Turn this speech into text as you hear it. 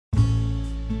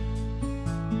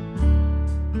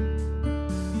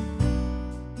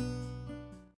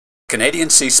Canadian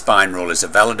C-Spine Rule is a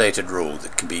validated rule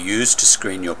that can be used to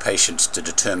screen your patients to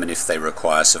determine if they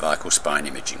require cervical spine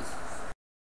imaging.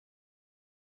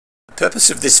 The purpose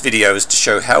of this video is to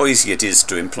show how easy it is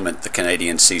to implement the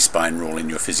Canadian C-Spine Rule in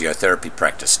your physiotherapy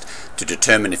practice to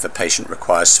determine if a patient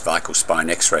requires cervical spine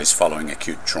x-rays following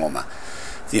acute trauma.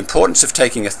 The importance of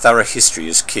taking a thorough history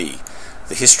is key.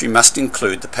 The history must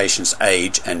include the patient's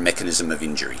age and mechanism of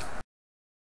injury.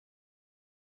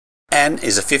 Anne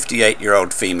is a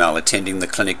 58-year-old female attending the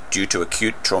clinic due to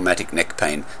acute traumatic neck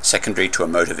pain secondary to a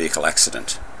motor vehicle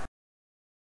accident.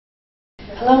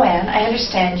 Hello Anne, I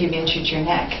understand you've injured your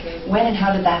neck. When and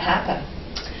how did that happen?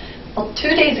 Well,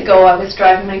 2 days ago I was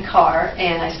driving my car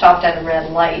and I stopped at a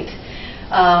red light.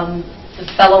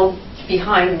 The fellow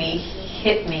behind me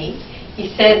hit me.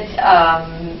 He said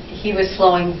he was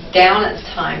slowing down at the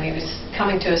time. He was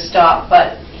coming to a stop,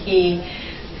 but he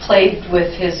played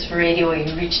with his radio.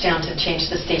 He reached down to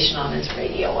change the station on his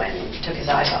radio and took his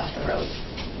eyes off the road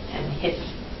and hit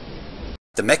me.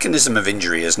 The mechanism of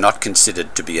injury is not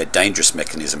considered to be a dangerous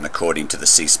mechanism according to the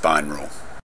C-Spine Rule.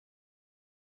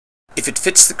 If it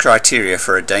fits the criteria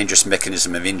for a dangerous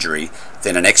mechanism of injury,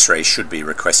 then an X-ray should be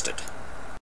requested.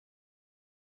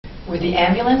 Were the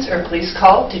ambulance or police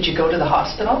called? Did you go to the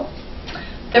hospital?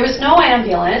 There was no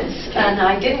ambulance, and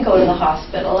I didn't go to the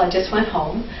hospital. I just went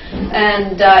home,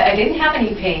 and I didn't have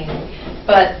any pain.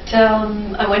 But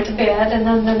I went to bed, and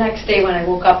then the next day when I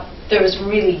woke up, there was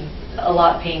really a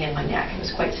lot of pain in my neck. It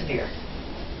was quite severe.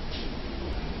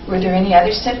 Were there any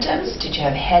other symptoms? Did you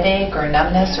have headache or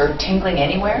numbness or tingling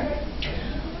anywhere?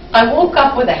 I woke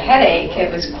up with a headache. It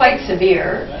was quite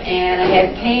severe, and I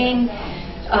had pain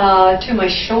to my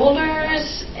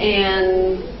shoulders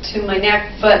and to my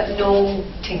neck, but no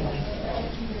tingling.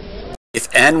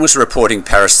 If Anne was reporting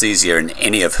paresthesia in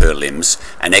any of her limbs,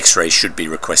 an X-ray should be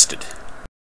requested.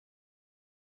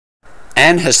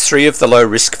 Anne has 3 of the low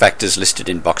risk factors listed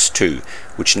in box 2,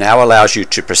 which now allows you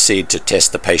to proceed to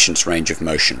test the patient's range of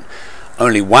motion.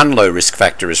 Only 1 low risk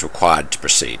factor is required to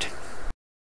proceed.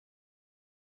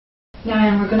 Now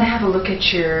Anne, we're going to have a look at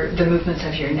the movements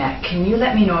of your neck. Can you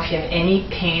let me know if you have any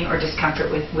pain or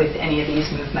discomfort with any of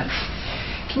these movements?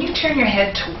 Can you turn your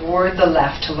head toward the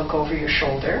left to look over your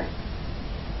shoulder?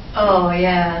 Oh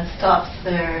yeah, it stops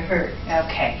there. Hurt.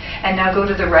 Okay. And now go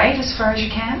to the right as far as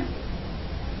you can.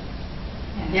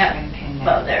 Yeah,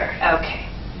 about there. Okay.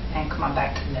 And come on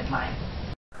back to the midline.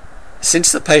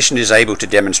 Since the patient is able to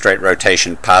demonstrate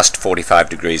rotation past 45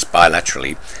 degrees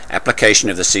bilaterally, application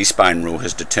of the C-Spine Rule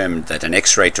has determined that an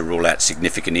X-ray to rule out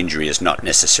significant injury is not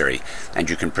necessary, and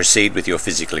you can proceed with your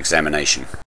physical examination.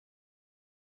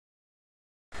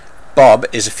 Bob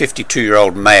is a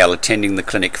 52-year-old male attending the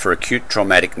clinic for acute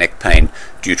traumatic neck pain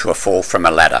due to a fall from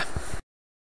a ladder.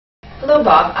 Hello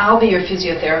Bob, I'll be your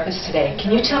physiotherapist today.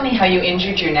 Can you tell me how you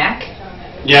injured your neck?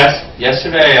 Yes,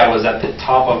 yesterday I was at the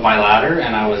top of my ladder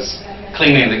and I was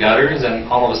cleaning the gutters, and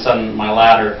all of a sudden my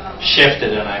ladder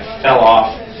shifted and I fell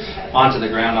off onto the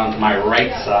ground onto my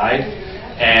right side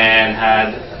and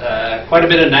had quite a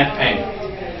bit of neck pain.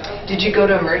 Did you go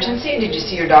to emergency? Did you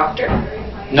see your doctor?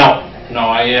 No,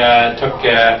 I took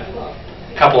a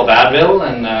couple of Advil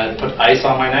and put ice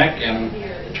on my neck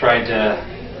and tried to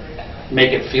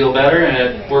make it feel better, and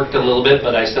it worked a little bit,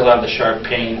 but I still have the sharp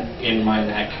pain in my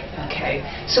neck. Okay.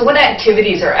 So what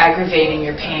activities are aggravating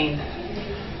your pain?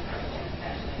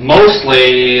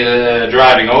 Mostly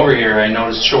driving over here. I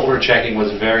noticed shoulder checking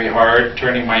was very hard.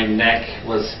 Turning my neck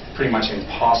was pretty much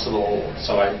impossible,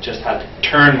 so I just had to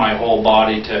turn my whole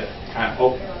body to kind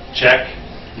of check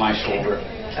my shoulder.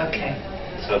 Okay.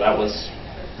 So that was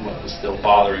what was still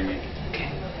bothering me.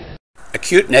 Okay.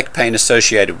 Acute neck pain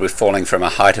associated with falling from a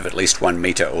height of at least 1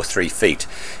 meter or 3 feet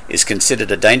is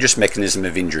considered a dangerous mechanism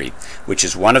of injury, which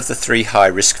is one of the 3 high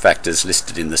risk factors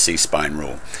listed in the C-Spine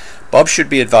Rule. Bob should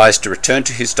be advised to return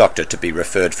to his doctor to be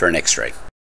referred for an X-ray.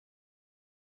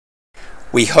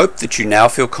 We hope that you now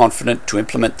feel confident to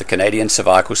implement the Canadian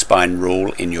Cervical Spine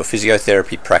Rule in your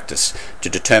physiotherapy practice to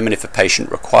determine if a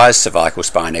patient requires cervical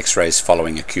spine X-rays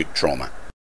following acute trauma.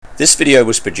 This video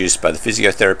was produced by the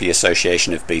Physiotherapy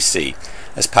Association of BC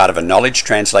as part of a knowledge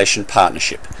translation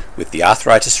partnership with the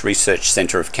Arthritis Research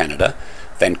Centre of Canada,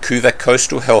 Vancouver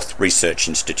Coastal Health Research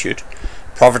Institute,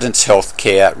 Providence Health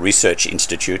Care Research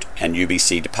Institute and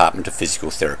UBC Department of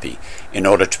Physical Therapy in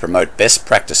order to promote best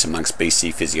practice amongst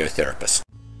BC physiotherapists.